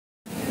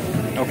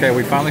Okay,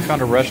 we finally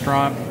found a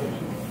restaurant.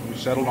 We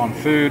settled on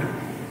food.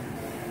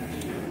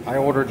 I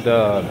ordered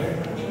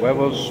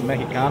huevos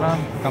mexicana.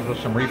 Comes with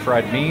some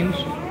refried beans,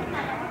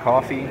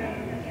 coffee,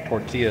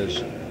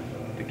 tortillas.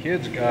 The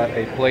kids got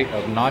a plate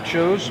of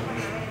nachos,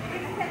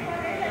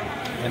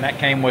 and that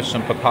came with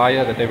some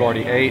papaya that they've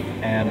already ate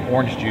and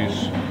orange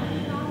juice.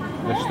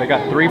 They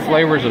got 3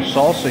 flavors of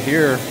salsa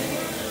here.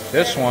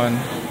 This one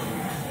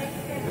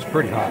is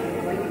pretty hot.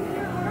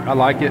 I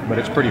like it, but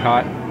it's pretty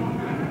hot.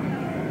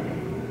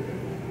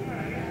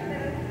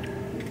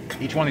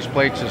 Each one of these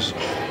plates is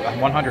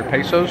 100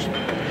 pesos.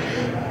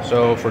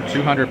 So for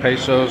 200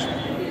 pesos,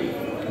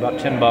 about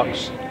 10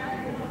 bucks.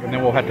 And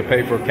then we'll have to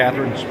pay for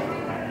Catherine's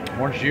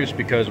orange juice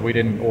because we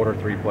didn't order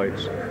 3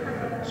 plates.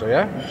 So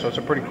yeah, so it's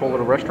a pretty cool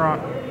little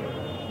restaurant.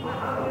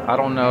 I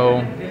don't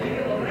know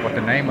what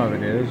the name of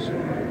it is,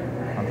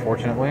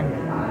 unfortunately.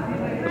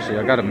 Let's see,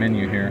 I got a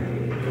menu here.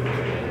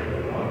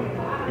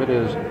 It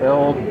is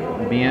El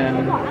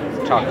Bien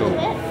Taco.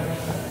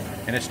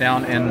 And it's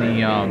down in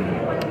the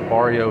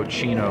Barrio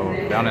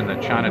Chino, down in the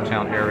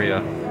Chinatown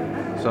area.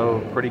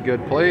 So pretty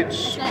good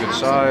plates, good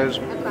size.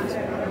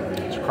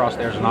 It's across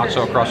there's an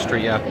OXXO across the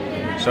street,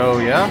 yeah. So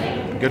yeah,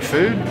 good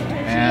food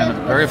and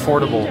very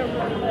affordable.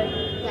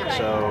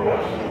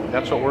 So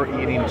that's what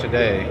we're eating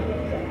today.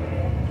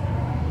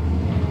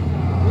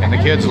 And the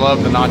kids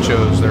love the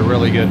nachos. They're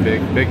really good,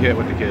 big hit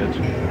with the kids.